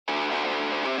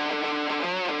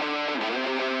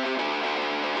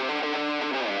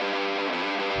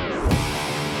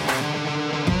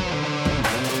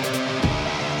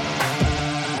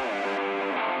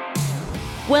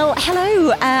Well,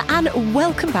 hello and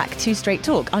welcome back to Straight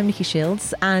Talk. I'm Nicki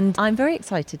Shields and I'm very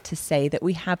excited to say that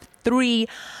we have three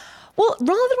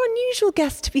rather unusual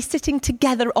guests to be sitting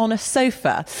together on a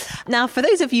sofa. Now, for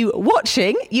those of you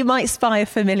watching, you might spy a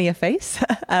familiar face.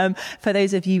 For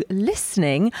those of you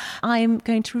listening, I'm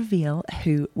going to reveal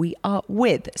who we are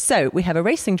with. So we have a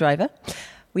racing driver,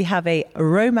 we have a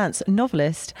romance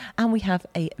novelist, and we have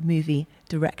a movie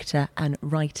director and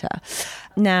writer.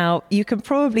 Now, you can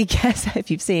probably guess if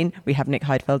you've seen, we have Nick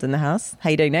Heidfeld in the house. How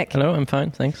you doing, Nick? Hello, I'm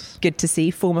fine, thanks. Good to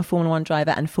see. Former Formula One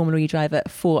driver and Formula E driver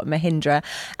for Mahindra,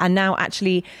 and now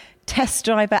actually test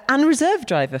driver and reserve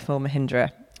driver for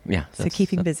Mahindra. Yeah. So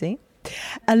keeping busy.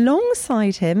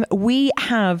 Alongside him, we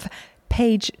have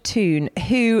Paige Toon,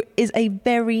 who is a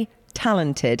very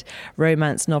talented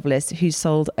romance novelist who's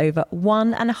sold over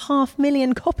 1.5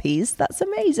 million copies. That's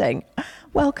amazing.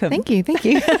 Welcome. Thank you.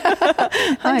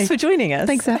 Thanks for joining us.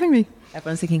 Thanks for having me.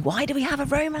 Everyone's thinking, why do we have a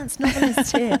romance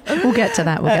novelist here? We'll get to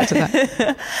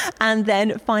that. And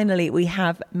then finally, we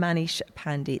have Manish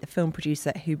Pandey, the film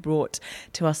producer who brought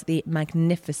to us the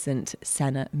magnificent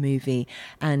Senna movie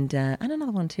and another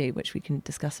one too, which we can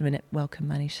discuss in a minute. Welcome,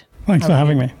 Manish. Thanks for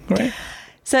having me. Great.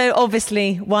 So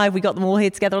obviously, why have we got them all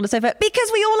here together on the sofa?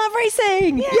 Because we all love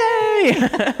racing!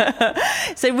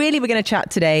 Yay! So really, we're going to chat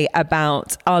today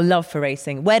about our love for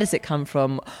racing. Where does it come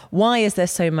from? Why is there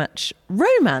so much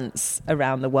romance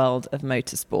around the world of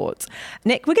motorsport?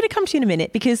 Nick, we're going to come to you in a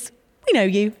minute because we know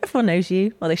you. Everyone knows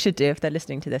you. Well, they should do if they're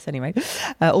listening to this anyway,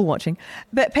 or watching.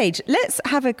 But Paige, let's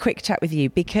have a quick chat with you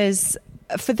because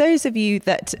for those of you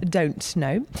that don't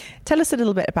know, tell us a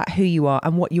little bit about who you are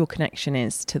and what your connection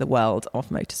is to the world of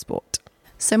motorsport.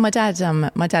 So my dad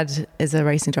is a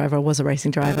racing driver, or was a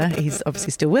racing driver. He's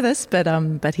obviously still with us,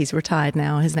 but he's retired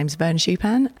now. His name's Vern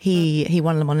Schupan. He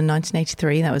won Le Mans in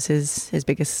 1983. That was his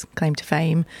biggest claim to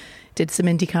fame. Did some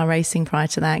IndyCar racing prior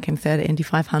to that, came third at Indy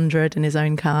 500 in his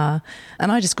own car.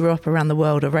 And I just grew up around the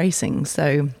world of racing.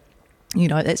 So, you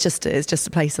know, it's just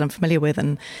a place that I'm familiar with.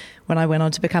 And when I went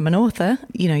on to become an author,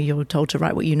 you know, you're told to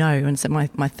write what you know. And so my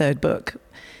third book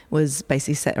was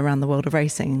basically set around the world of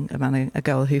racing, about a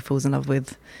girl who falls in love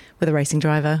with a racing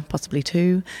driver, possibly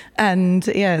two. And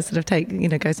yeah,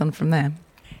 goes on from there.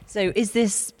 So is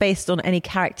this based on any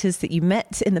characters that you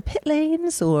met in the pit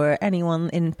lanes or anyone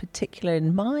in particular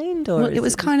in mind? Or well, it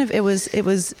was kind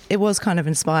of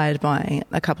inspired by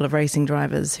a couple of racing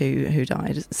drivers who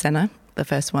died. Senna, the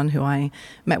first one, who I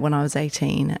met when I was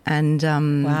 18. And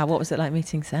wow, what was it like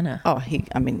meeting Senna? Oh, he's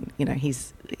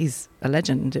a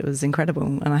legend. It was incredible,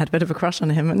 and I had a bit of a crush on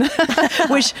him, and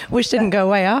which didn't go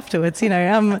away afterwards. You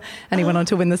know, and he went on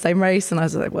to win the same race, and I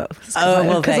was like, well, there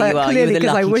you are. Clearly,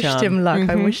 because I wished charm. him luck.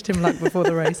 Mm-hmm. I wished him luck before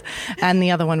the race. And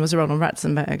the other one was Ronald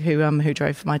Ratzenberg, who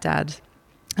drove for my dad,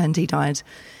 and he died,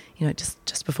 you know,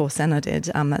 just before Senna did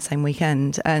that same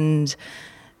weekend. And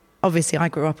obviously, I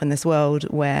grew up in this world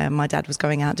where my dad was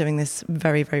going out doing this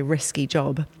very, very risky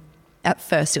job. At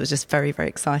first, it was just very, very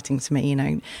exciting to me, you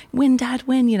know, win, Dad,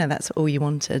 win, you know, that's all you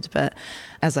wanted. But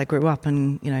as I grew up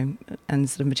and, you know, and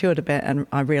sort of matured a bit, and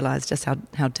I realised just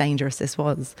how dangerous this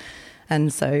was.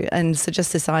 And so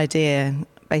just this idea,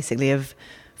 basically, of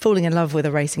falling in love with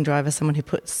a racing driver, someone who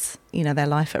puts, you know, their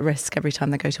life at risk every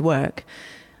time they go to work.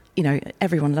 You know,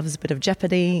 everyone loves a bit of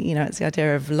jeopardy. You know, it's the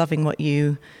idea of loving what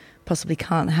you possibly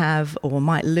can't have or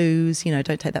might lose. You know,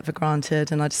 don't take that for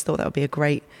granted. And I just thought that would be a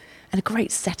great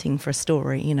setting for a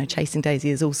story. You know, Chasing Daisy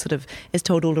is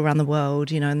told all around the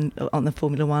world, you know, and on the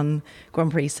Formula One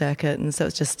Grand Prix circuit. And so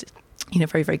it's just, you know,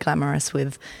 very, very glamorous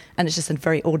and it's just a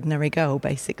very ordinary girl,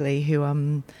 basically, who,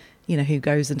 you know, who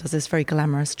goes and does this very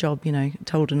glamorous job, you know,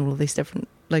 told in all of these different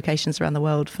locations around the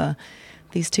world for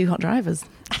these two hot drivers.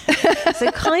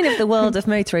 So kind of the world of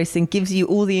motor racing gives you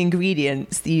all the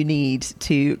ingredients that you need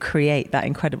to create that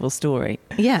incredible story.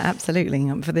 Yeah, absolutely.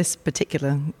 For this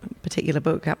particular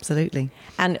book, absolutely.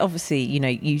 And obviously, you know,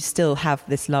 you still have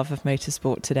this love of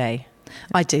motorsport today.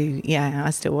 I do, yeah. I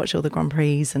still watch all the Grand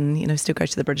Prix and, you know, still go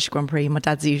to the British Grand Prix. My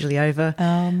dad's usually over. Oh,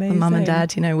 amazing. My mum and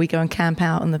dad, you know, we go and camp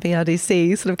out on the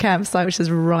BRDC sort of campsite, which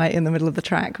is right in the middle of the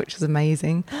track, which is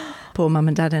amazing. Poor mum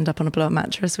and dad end up on a blow-up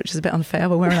mattress, which is a bit unfair.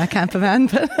 We're wearing our camper van,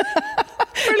 but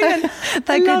brilliant.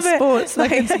 They're good sports. They're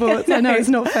good sports. I know it's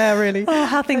not fair, really. Oh,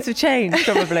 how things have changed,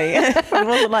 probably. It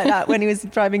wasn't like that when he was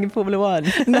driving in Formula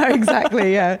One. No,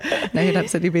 exactly. Yeah. No, he'd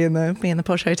absolutely be in the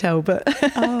posh hotel, but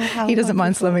he doesn't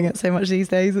mind slumming it so much these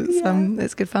days.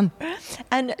 It's good fun.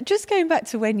 And just going back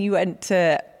to when you went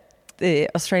to the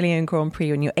Australian Grand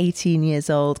Prix when you're 18 years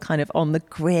old, kind of on the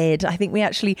grid. I think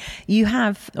you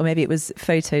have, or maybe it was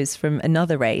photos from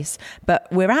another race, but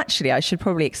I should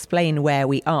probably explain where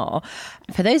we are.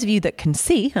 For those of you that can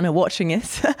see and are watching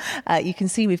it, you can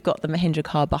see we've got the Mahindra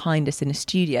car behind us in a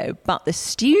studio, but the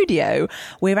studio,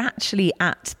 we're actually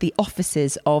at the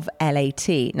offices of LAT.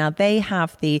 Now, they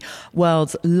have the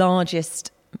world's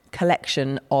largest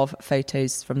collection of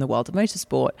photos from the world of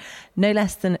motorsport, no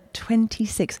less than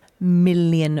 26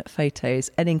 million photos,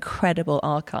 an incredible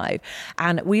archive.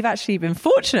 And we've actually been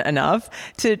fortunate enough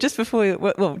to, just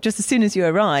as soon as you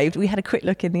arrived, we had a quick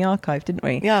look in the archive, didn't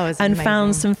we? Yeah, it was and amazing.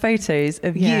 Found some photos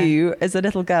of you as a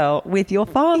little girl with your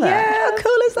father. Yeah, how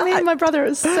cool is that? Me and my brother,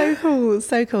 it's so cool,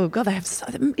 so cool. God, they have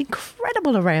an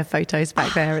incredible array of photos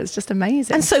back there. It's just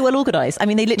amazing. And so well organised. I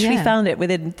mean, they literally found it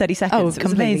within 30 seconds. Oh, it was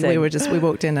completely. amazing. We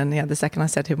walked in, and the second I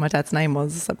said who my dad's name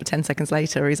was, 10 seconds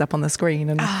later, he's up on the screen,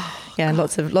 and and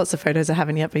lots of photos that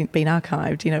haven't yet been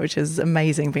archived, which is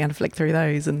amazing, being able to flick through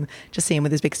those and just see him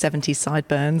with his big 70s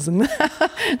sideburns and,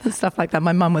 and stuff like that.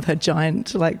 My mum with her giant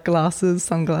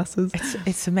sunglasses.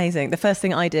 It's amazing. The first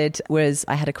thing I did was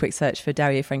I had a quick search for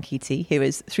Dario Franchitti, who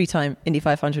is 3-time Indy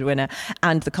 500 winner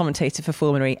and the commentator for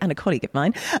Formula E and a colleague of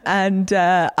mine. And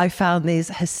I found these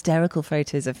hysterical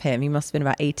photos of him. He must have been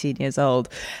about 18 years old.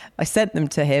 I sent them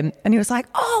to him and he was like,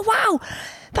 "Oh, wow,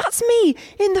 that's me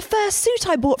in the first suit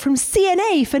I bought from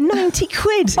CNA for 90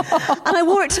 quid. And I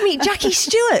wore it to meet Jackie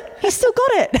Stewart. He's still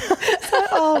got it." So,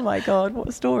 oh my God, what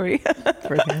a story.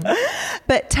 Brilliant.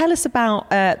 But tell us about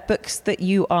books that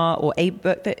you are, or a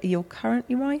book that you're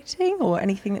currently writing, or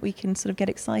anything that we can sort of get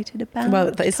excited about. Well,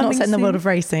 it's not set in the world of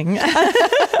racing.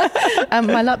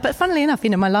 But funnily enough,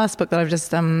 my last book that I've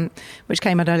just, which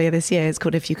came out earlier this year, is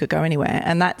called If You Could Go Anywhere.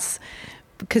 And that's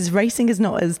because racing is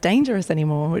not as dangerous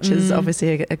anymore, which is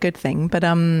obviously a good thing. But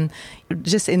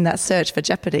just in that search for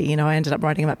jeopardy, I ended up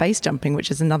writing about base jumping,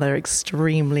 which is another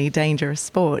extremely dangerous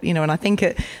sport. And I think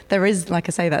there is, like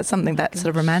I say, that's something, that sort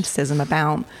of romanticism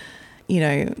about,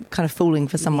 kind of falling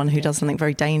for someone who does something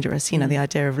very dangerous. The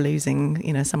idea of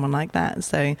losing, someone like that.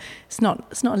 So it's not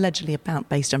allegedly about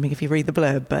base jumping if you read the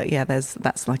blurb, but yeah,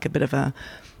 that's like a bit of a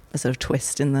sort of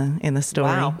twist in the story.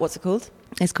 Wow, what's it called?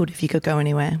 It's called If You Could Go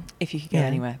Anywhere. If You Could Go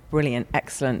Anywhere. Brilliant.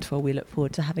 Excellent. Well, we look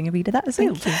forward to having a read of that as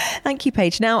well. Thank you,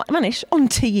 Paige. Now, Manish, on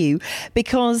to you,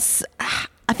 because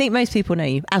I think most people know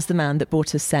you as the man that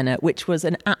bought us Senna, which was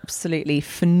an absolutely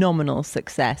phenomenal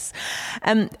success.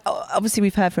 Obviously,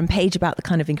 we've heard from Paige about the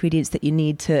kind of ingredients that you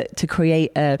need to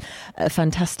create a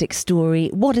fantastic story.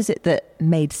 What is it that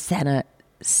made Senna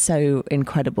so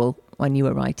incredible when you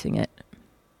were writing it?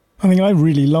 I think I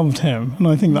really loved him, and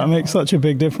I think that makes such a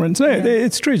big difference. No,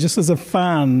 it's true, just as a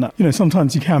fan,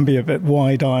 sometimes you can be a bit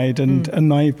wide-eyed and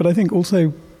naive, but I think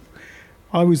also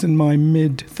I was in my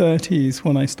mid-30s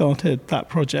when I started that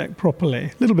project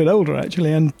properly, a little bit older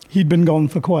actually, and he'd been gone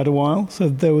for quite a while, so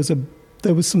there was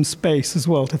some space as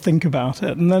well to think about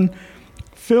it. And then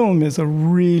film is a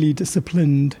really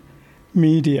disciplined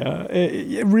media,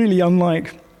 it really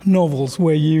unlike novels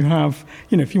where you have,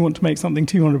 if you want to make something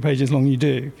 200 pages long, you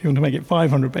do. If you want to make it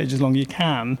 500 pages long, you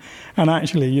can. And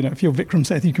actually, if you're Vikram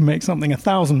Seth, you can make something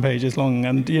 1,000 pages long,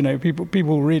 and people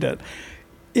will read it.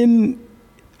 And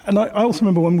I also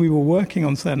remember when we were working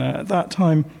on Senna at that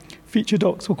time, feature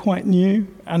docs were quite new,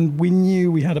 and we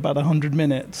knew we had about 100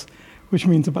 minutes, which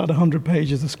means about 100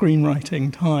 pages of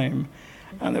screenwriting time.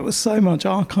 And there was so much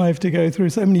archive to go through,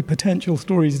 so many potential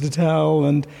stories to tell,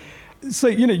 and so,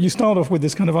 you start off with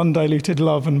this kind of undiluted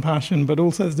love and passion, but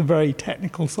also there's a very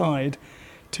technical side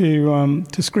to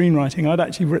screenwriting. I'd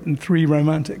actually written 3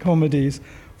 romantic comedies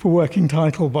for working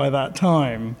title by that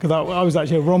time, because I was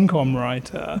actually a rom-com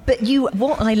writer. But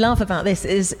what I love about this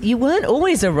is you weren't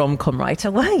always a rom-com writer,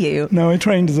 were you? No, I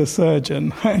trained as a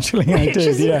surgeon. Actually, I did. Which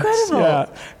is incredible. Yeah.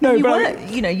 No,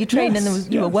 you trained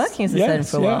and you were working as a surgeon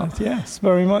for a while. Yes,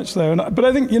 very much so. But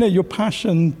I think your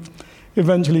passion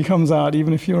eventually comes out,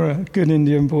 even if you're a good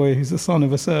Indian boy who's the son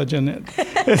of a surgeon.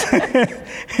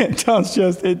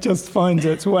 It just finds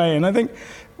its way. And I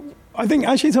think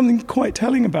actually something quite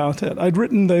telling about it. I'd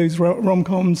written those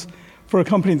rom-coms for a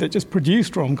company that just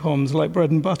produced rom-coms like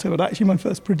Bread and Butter, but actually my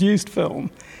first produced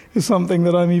film is something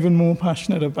that I'm even more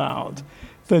passionate about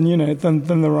than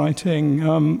the writing,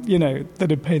 that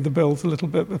had paid the bills a little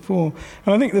bit before.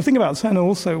 And I think the thing about Senna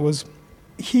also was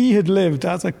he had lived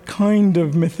as a kind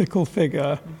of mythical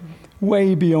figure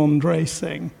way beyond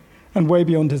racing and way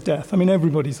beyond his death. I mean,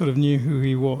 everybody sort of knew who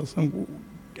he was. And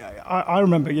I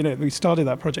remember, we started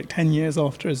that project 10 years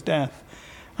after his death.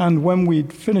 And when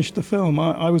we'd finished the film,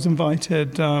 I was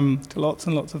invited to lots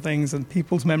and lots of things, and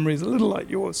people's memories, a little like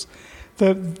yours.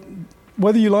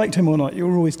 whether you liked him or not, you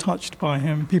were always touched by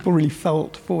him. People really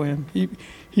felt for him.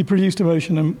 He produced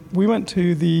emotion, and we went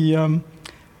to the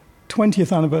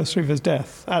 20th anniversary of his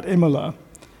death at Imola,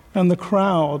 and the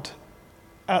crowd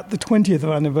at the 20th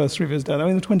anniversary of his death, I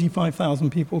mean, the 25,000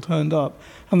 people turned up,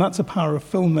 and that's a power of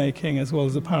filmmaking as well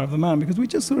as the power of the man, because we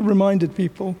just sort of reminded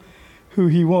people who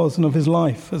he was and of his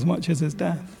life as much as his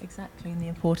death. Exactly, and the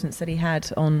importance that he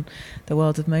had on the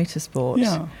world of motorsport.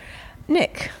 Yeah.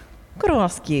 Nick, I've got to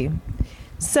ask you,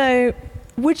 so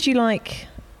would you like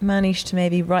Manish to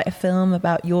maybe write a film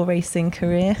about your racing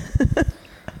career?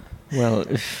 Well,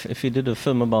 if you did a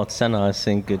film about Senna, I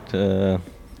think it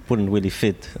wouldn't really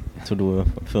fit to do a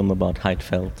film about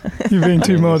Heidfeld. You're being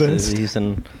too modest. He's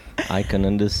an icon,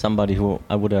 and is somebody who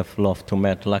I would have loved to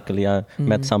meet. Luckily, I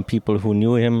met some people who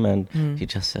knew him, and he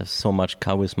just has so much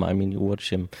charisma. I mean, you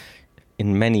watch him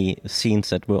in many scenes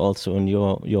that were also in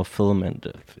your film, and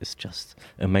it's just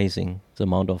amazing the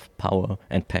amount of power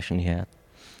and passion he had.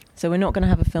 So we're not going to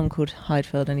have a film called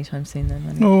Heidfeld anytime soon then?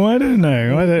 Manish? Oh, I don't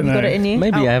know. You got it in you?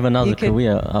 Maybe I have another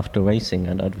career after racing,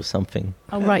 and I'll do something.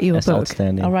 I'll write you a book.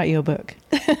 Outstanding. I'll write you a book.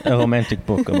 A romantic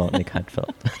book about Nick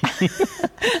Heidfeld.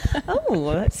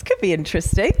 Oh, this could be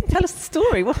interesting. Tell us the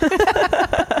story.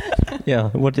 Yeah,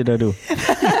 what did I do?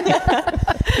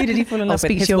 Who did he fall in love with? I'll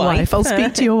speak His to your wife. I'll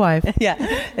speak to your wife. Yeah,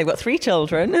 they've got 3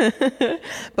 children.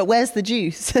 But where's the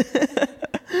juice?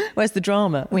 Where's the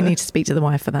drama? We need to speak to the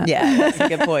wife for that. Yeah, that's a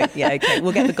good point. Yeah, okay.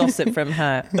 We'll get the gossip from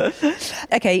her.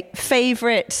 Okay,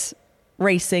 favourite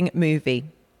racing movie?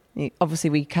 Obviously,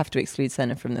 we have to exclude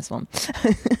Senna from this one.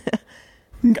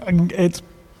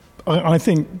 I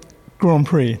think Grand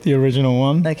Prix, the original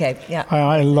one. Okay, yeah.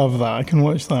 I love that. I can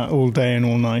watch that all day and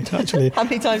all night, actually. How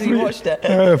many times have you watched it?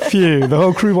 A few. The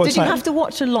whole crew watched that. Did you have to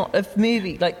watch a lot of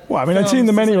movies? Well, I mean, I'd seen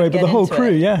them anyway, but the whole crew,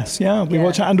 yes. Yeah, we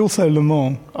watch it. And also Le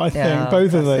Mans, I think.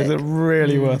 Both of those are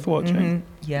really worth watching.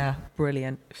 Mm-hmm. Yeah,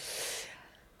 brilliant.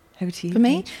 Over to you. For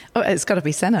me? Oh, it's got to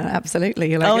be Senna, absolutely.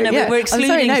 You're like, we're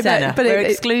excluding Senna. But we're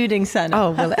excluding Senna.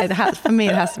 Oh, well, for me,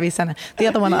 it has to be Senna. The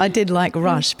other one, I did like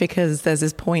Rush, because there's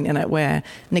this point in it where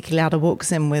Niki Lauda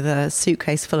walks in with a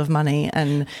suitcase full of money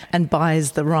and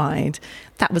buys the ride.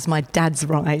 That was my dad's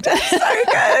ride. So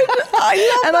good. I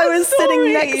love and that I was story.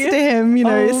 sitting next to him,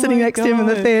 sitting next to him in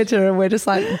the theatre, and we're just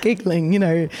like giggling,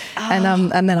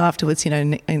 And then afterwards,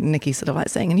 Nikki sort of like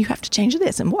saying, and you have to change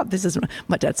this, and what? This is,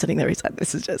 my dad's sitting there, he's like,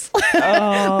 this is just,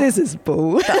 this is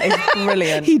bull. That is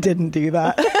brilliant. He didn't do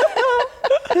that.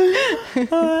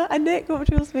 And Nick, what would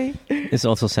yours be? It's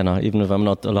also Senna, even if I'm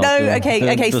not allowed to. No,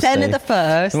 okay, Senna the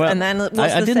first, well, and then what's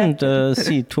I the didn't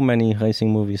see too many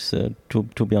racing movies,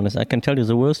 to be honest. I can tell you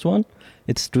the worst one.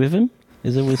 It's Driven.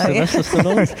 Is it with Sylvester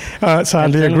Stallone?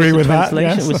 Sadly agree with that,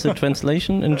 yes. With the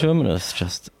translation in German, it's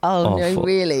just awful. No,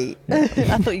 really? I thought you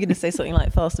were going to say something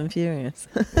like Fast and Furious.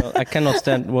 Well, I cannot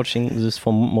stand watching this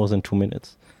for more than 2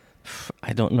 minutes.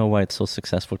 I don't know why it's so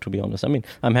successful, to be honest. I mean,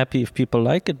 I'm happy if people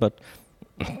like it, but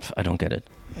I don't get it.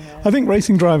 Yeah. I think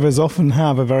racing drivers often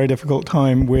have a very difficult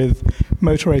time with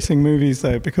motor racing movies,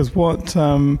 though, because what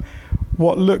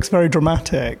looks very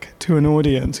dramatic to an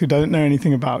audience who don't know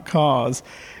anything about cars,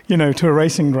 to a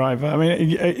racing driver. I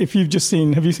mean, if you've just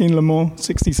seen, have you seen Le Mans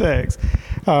 66,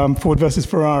 Ford versus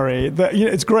Ferrari?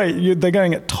 It's great. They're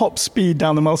going at top speed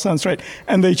down the Mulsanne Straight,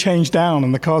 and they change down,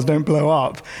 and the cars don't blow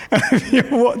up. And if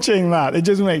you're watching that, it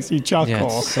just makes you chuckle.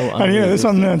 Yeah, it's so and there's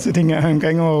some man sitting at home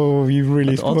going, "Oh, you've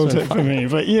really spoiled it for me."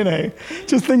 But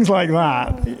just things like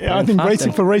that. I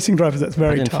think for racing drivers, that's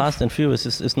very tough. Fast and Furious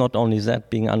is not only that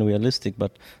being unrealistic,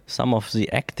 but some of the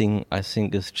acting, I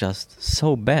think, is just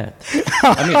so bad.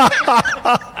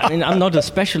 I mean, I'm not a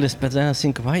specialist, but then I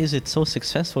think, why is it so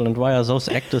successful, and why are those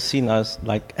actors seen as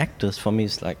like actors? For me,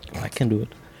 it's like, I can do it.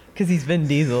 Because he's Vin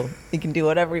Diesel. He can do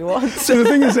whatever he wants. So the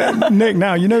thing is, Nick,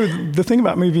 now, the thing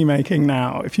about movie making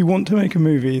now, if you want to make a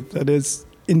movie that is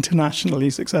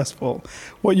internationally successful,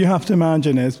 what you have to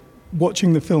imagine is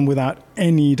watching the film without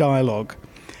any dialogue.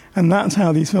 And that's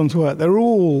how these films work. They're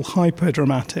all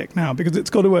hyper-dramatic now, because it's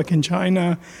got to work in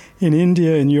China, in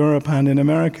India, in Europe, and in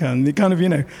America. And the kind of,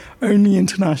 only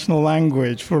international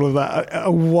language for all of that are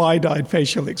wide-eyed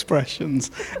facial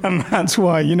expressions. And that's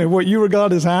why, what you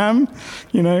regard as ham,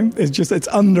 it's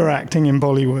underacting in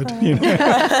Bollywood,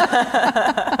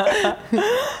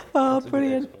 Oh,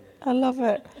 brilliant. I love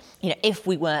it. If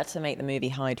we were to make the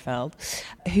movie Heidfeld,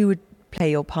 who would play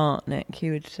your part, Nick?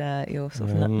 Who would your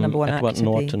sort of number one Edward actor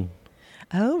Norton. be?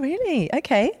 Oh, really?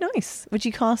 Okay, nice. Would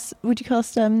you cast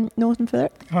Norton for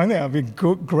it? I think that'd be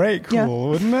great,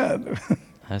 wouldn't it?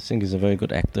 I think he's a very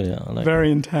good actor. Yeah,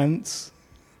 very intense.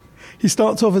 He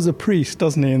starts off as a priest,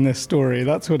 doesn't he, in this story?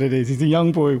 That's what it is. He's a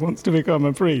young boy who wants to become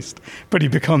a priest, but he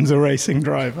becomes a racing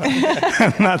driver.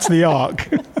 And that's the arc.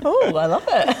 Oh, I love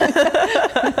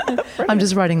it. I'm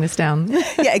just writing this down.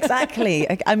 Yeah, exactly.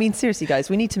 I mean, seriously, guys,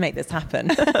 we need to make this happen.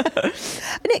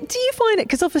 Nick, do you find it,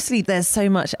 because obviously there's so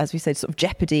much, as we said, sort of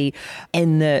jeopardy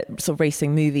in the sort of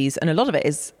racing movies, and a lot of it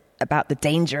is about the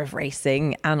danger of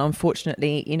racing and,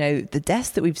 unfortunately, you know, the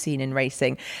deaths that we've seen in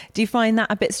racing. Do you find that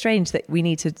a bit strange that we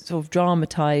need to sort of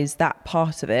dramatise that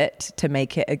part of it to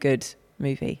make it a good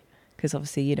movie? Because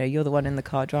obviously, you know, you're the one in the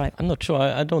car driving. I'm not sure.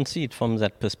 I don't see it from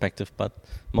that perspective, but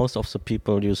most of the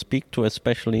people you speak to,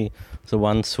 especially the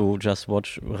ones who just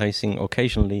watch racing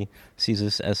occasionally, see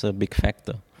this as a big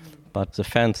factor. But the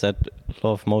fans that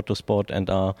love motorsport and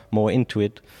are more into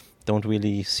it don't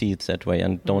really see it that way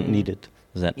and don't need it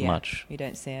that much. You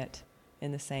don't see it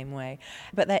in the same way.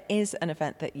 But there is an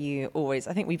event that you always,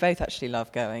 I think we both actually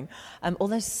love going,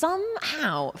 although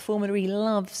somehow Formula E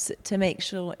loves to make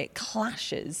sure it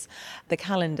clashes the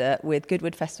calendar with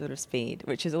Goodwood Festival of Speed,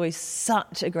 which is always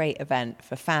such a great event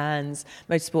for fans,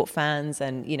 motorsport fans,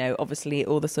 and, you know, obviously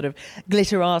all the sort of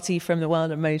glitterati from the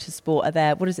world of motorsport are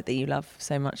there. What is it that you love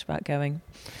so much about going?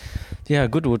 Yeah,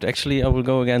 Goodwood. Actually, I will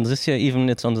go again this year, even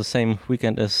it's on the same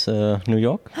weekend as New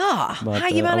York. But, how are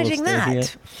you managing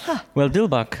that? Well,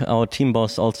 Dilbach, our team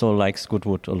boss, also likes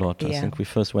Goodwood a lot. Yeah. I think we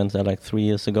first went there like 3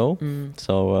 years ago.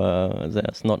 So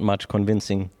there's not much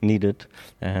convincing needed.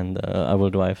 And I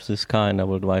will drive this car and I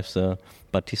will drive the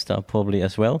Battista probably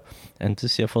as well. And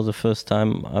this year, for the first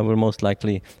time, I will most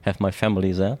likely have my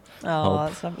family there. Oh,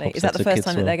 that's lovely. Is that the first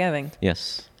time that they're going?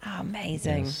 Yes. Oh,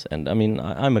 amazing. Yes. And I mean,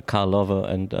 I'm a car lover,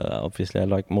 and obviously I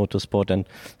like motorsport, and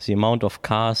the amount of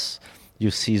cars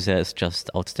you see there is just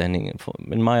outstanding.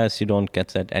 In my eyes, you don't get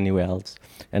that anywhere else.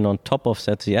 And on top of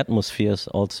that, the atmosphere is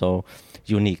also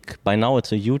unique. By now,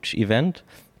 it's a huge event,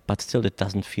 but still it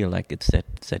doesn't feel like it's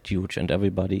that huge, and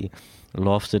everybody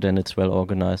loves it, and it's well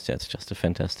organized. Yeah, it's just a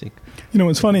fantastic. You know,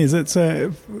 what's funny is it's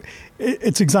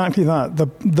exactly that.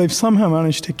 They've somehow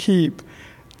managed to keep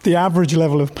the average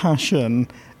level of passion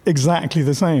exactly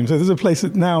the same. So there's a place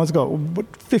that now has got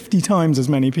 50 times as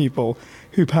many people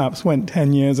who perhaps went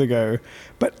 10 years ago,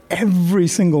 but every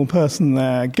single person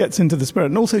there gets into the spirit.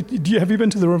 And also, have you been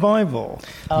to the revival?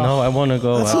 No, I want to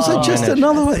go. That's also just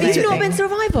another way. Have you not been to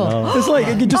Revival? No. It's like,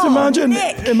 you just imagine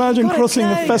Nick, crossing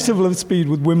the go. Festival of Speed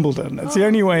with Wimbledon. It's the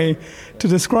only way to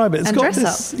describe it. It's And got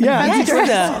dress this, up.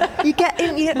 yeah. You get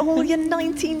in, you get all your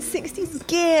 1960s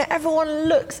gear. Everyone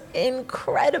looks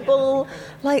incredible.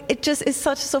 Like, it just is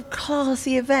such a sort of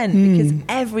classy event because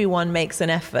everyone makes an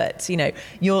effort. You know,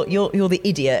 you're the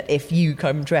idiot if you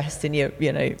come dressed in your,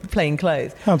 you know, plain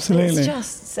clothes. Absolutely. It's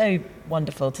just so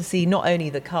wonderful to see not only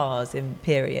the cars in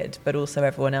period, but also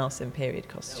everyone else in period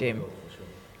costume.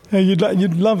 Yeah, you'd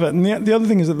love it. And the other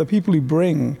thing is that the people who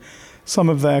bring some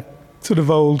of their sort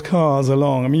of old cars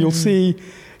along, I mean, you'll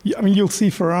see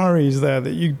Ferraris there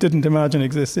that you didn't imagine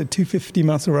existed, 250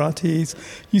 Maseratis.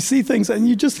 You see things and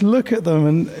you just look at them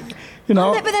and, you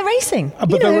know... But they're racing.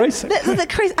 They're racing. They're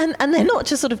crazy. And they're not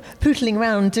just sort of pootling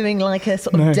around doing like a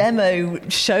sort of demo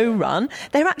show run.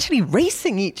 They're actually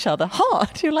racing each other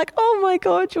hard. You're like, oh my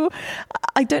God,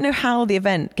 I don't know how the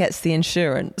event gets the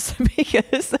insurance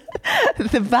because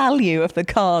the value of the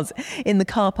cars in the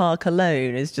car park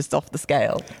alone is just off the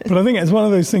scale. But I think it's one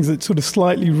of those things that sort of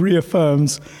slightly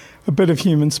reaffirms a bit of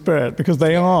human spirit because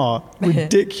they are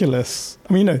ridiculous.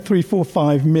 I mean, you know, 3, 4,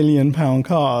 5 million pound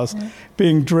cars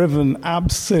being driven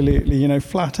absolutely, you know,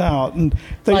 flat out. And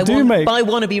they by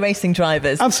wannabe racing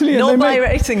drivers. Absolutely. Not by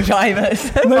racing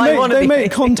drivers. They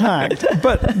make contact.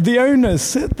 But the owners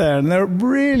sit there and they're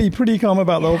really pretty calm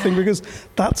about the whole thing because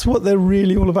that's what they're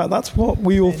really all about. That's what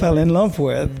we all fell in love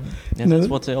with. Yeah, that's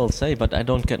what they all say, but I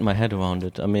don't get my head around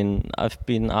it. I mean, I've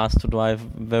been asked to drive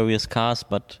various cars,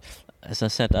 but as I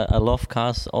said, I love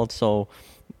cars also,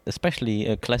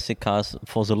 especially classic cars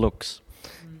for the looks.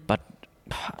 But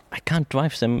I can't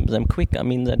drive them quick. I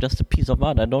mean, they're just a piece of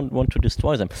art. I don't want to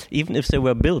destroy them. Even if they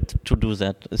were built to do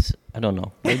that, I don't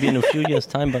know. Maybe in a few years'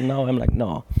 time, but now I'm like,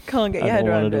 no. Can't get your head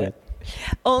around it.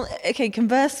 Oh, okay,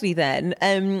 conversely then,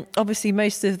 obviously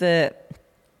most of the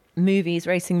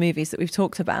racing movies that we've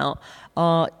talked about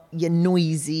are your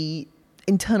noisy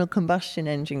internal combustion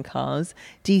engine cars.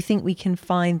 Do you think we can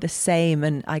find the same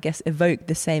and I guess evoke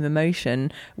the same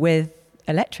emotion with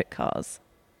electric cars?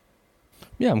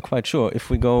 Yeah, I'm quite sure. If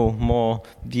we go more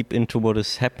deep into what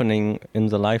is happening in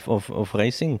the life of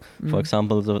racing, for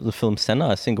example, the film Senna,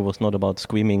 I think it was not about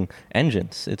screaming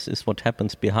engines. It's what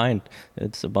happens behind.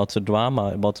 It's about the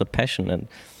drama, about the passion. And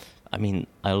I mean,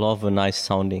 I love a nice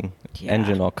sounding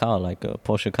engine or car, like a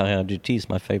Porsche Carrera GT is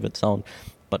my favorite sound.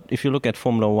 But if you look at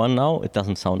Formula One now, it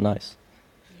doesn't sound nice.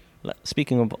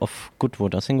 Speaking of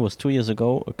Goodwood, I think it was 2 years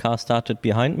ago, a car started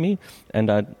behind me, and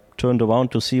I turned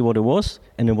around to see what it was,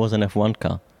 and it was an F1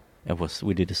 car. It was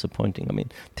really disappointing. I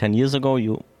mean, 10 years ago,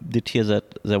 you did hear that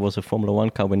there was a Formula One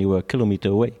car when you were a kilometer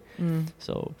away.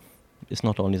 So it's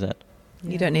not only that.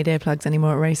 You don't need earplugs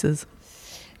anymore at races.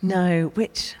 No,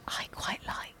 which I quite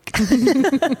like.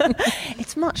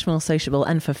 It's much more sociable,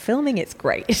 and for filming, it's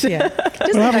great. Yeah.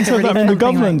 Well, having said that, the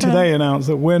government today announced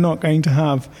that we're not going to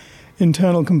have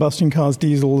internal combustion cars,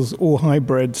 diesels, or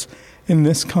hybrids in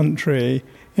this country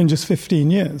in just 15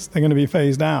 years. They're going to be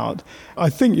phased out. I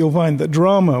think you'll find that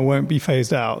drama won't be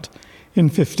phased out in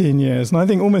 15 years. And I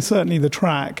think almost certainly the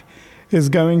track is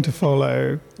going to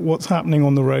follow what's happening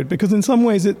on the road, because in some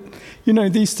ways,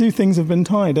 these two things have been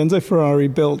tied. Enzo Ferrari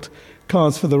built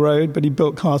cars for the road, but he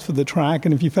built cars for the track.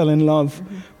 And if you fell in love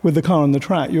with the car on the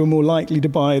track, you were more likely to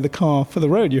buy the car for the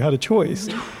road. You had a choice.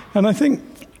 And I think,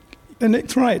 and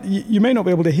Nick's right, you may not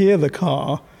be able to hear the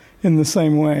car in the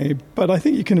same way, but I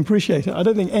think you can appreciate it. I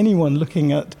don't think anyone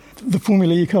looking at the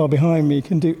Formula E car behind me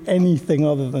can do anything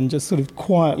other than just sort of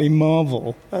quietly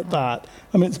marvel at that.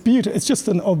 I mean, it's beautiful. It's just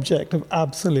an object of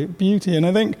absolute beauty. And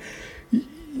I think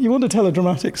you want to tell a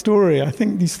dramatic story. I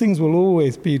think these things will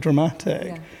always be dramatic.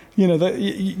 Yeah.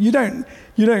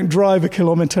 You don't drive a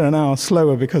kilometre an hour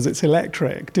slower because it's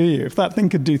electric, do you? If that thing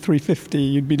could do 350,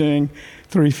 you'd be doing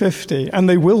 350, and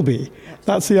they will be.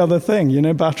 That's the other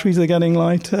thing. Batteries are getting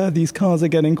lighter, these cars are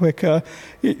getting quicker.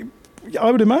 I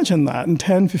would imagine that in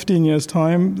 10, 15 years'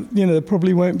 time, there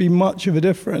probably won't be much of a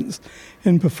difference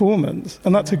in performance,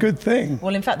 and that's a good thing.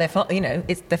 Well, in fact, they're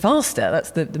faster.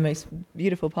 That's the most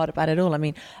beautiful part about it all. I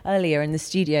mean, earlier in the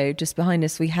studio, just behind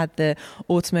us, we had the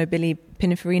Automobili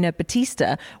Pininfarina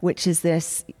Battista, which is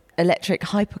this electric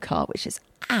hypercar, which is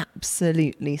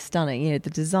absolutely stunning. The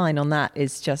design on that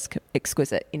is just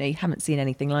exquisite. You haven't seen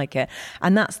anything like it,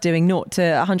 and that's doing 0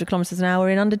 to 100 kilometers an hour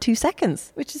in under 2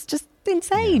 seconds, which is just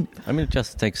insane. Yeah. I mean, it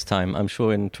just takes time. I'm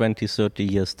sure in 20, 30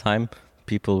 years' time,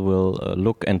 people will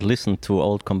look and listen to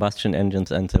old combustion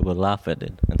engines, and they will laugh at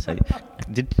it and say,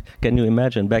 can you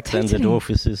imagine back then the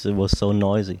offices, it was so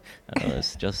noisy.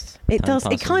 It's just it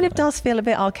kind of does feel a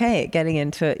bit archaic getting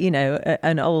into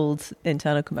an old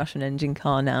internal combustion engine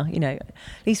car now. At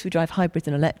least we drive hybrids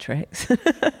and electrics.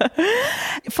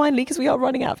 Finally, because we are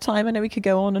running out of time, I know we could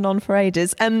go on and on for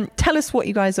ages. Tell us what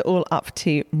you guys are all up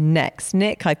to next.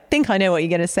 Nick, I think I know what you're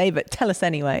going to say, but tell us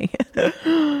anyway.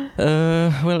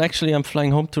 Well, actually, I'm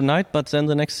flying home tonight, but then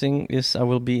the next thing is I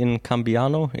will be in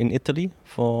Cambiano in Italy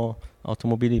for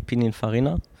Automobili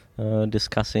Pininfarina,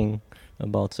 discussing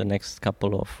about the next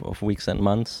couple of weeks and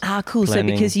months. Ah, cool. Planning.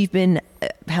 So because you've been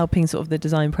helping sort of the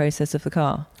design process of the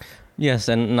car? Yes,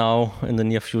 and now in the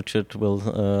near future it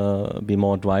will be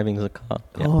more driving the car.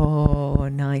 Yeah. Oh,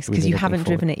 nice. Because you haven't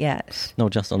driven it yet? No,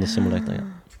 just on the simulator, yeah.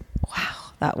 Wow.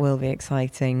 That will be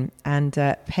exciting. And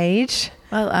Paige?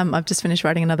 Well, I've just finished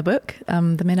writing another book,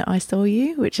 The Minute I Saw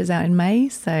You, which is out in May.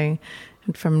 So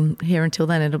from here until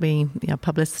then, it'll be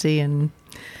publicity and...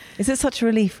 Is it such a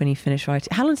relief when you finish writing?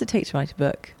 How long does it take to write a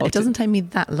book? It doesn't take me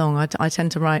that long. I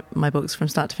tend to write my books from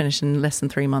start to finish in less than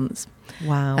 3 months.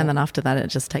 Wow. And then after that, it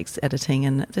just takes editing,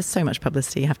 and there's so much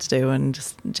publicity you have to do and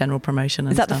just general promotion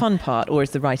and stuff. Is that the fun part, or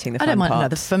is the writing the fun part? I don't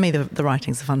mind. No, for me, the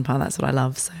writing's the fun part. That's what I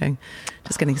love. So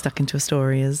just getting stuck into a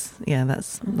story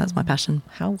that's my passion.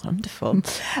 How wonderful.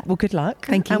 Well, good luck.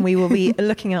 Thank you. And we will be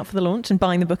looking out for the launch and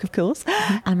buying the book, of course.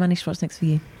 And Manish, what's next for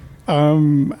you?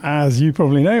 As you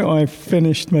probably know, I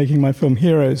finished making my film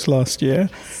Heroes last year.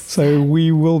 So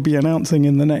we will be announcing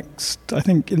in the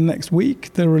next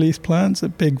week, the release plans. A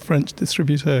big French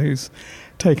distributor who's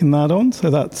taken that on. So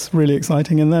that's really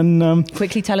exciting. And then...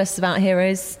 quickly tell us about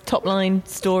Heroes, top line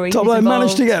story. Top line,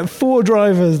 managed to get 4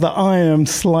 drivers that I am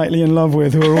slightly in love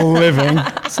with, who are all living.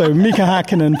 So Mika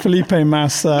Hakkinen, Felipe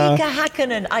Massa. Mika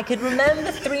Hakkinen, I could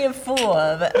remember 3 and 4,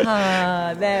 but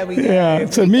there we go. Yeah,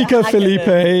 so Mika,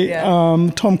 Felipe,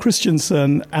 Tom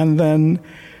Christensen, and then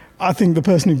I think the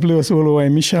person who blew us all away,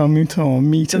 Michelle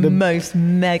Mouton, the most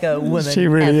mega woman. She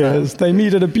really ever. is. They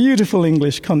meet at a beautiful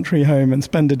English country home and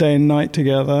spend a day and night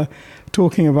together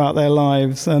talking about their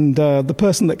lives. And the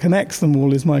person that connects them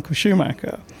all is Michael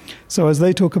Schumacher. So as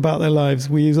they talk about their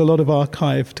lives, we use a lot of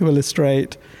archive to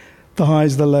illustrate the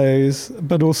highs, the lows,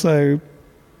 but also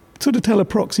sort of tell a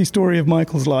proxy story of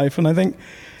Michael's life. And I think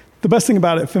the best thing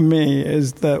about it for me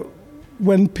is that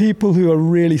when people who are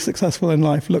really successful in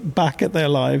life look back at their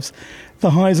lives, the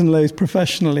highs and lows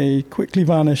professionally quickly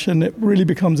vanish, and it really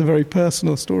becomes a very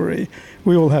personal story.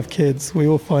 We all have kids. We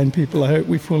all find people I hope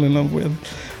we fall in love with.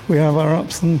 We have our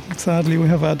ups, and sadly we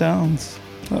have our downs.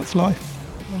 That's life.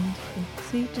 Wonderful.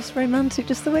 See, just romantic,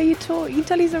 just the way you talk. You can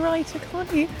tell he's a writer,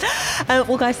 can't you?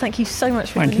 Well, guys, thank you so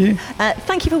much for joining.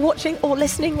 Thank you for watching or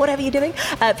listening, whatever you're doing.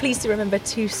 Please do remember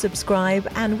to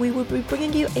subscribe, and we will be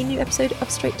bringing you a new episode of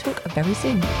Straight Talk very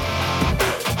soon.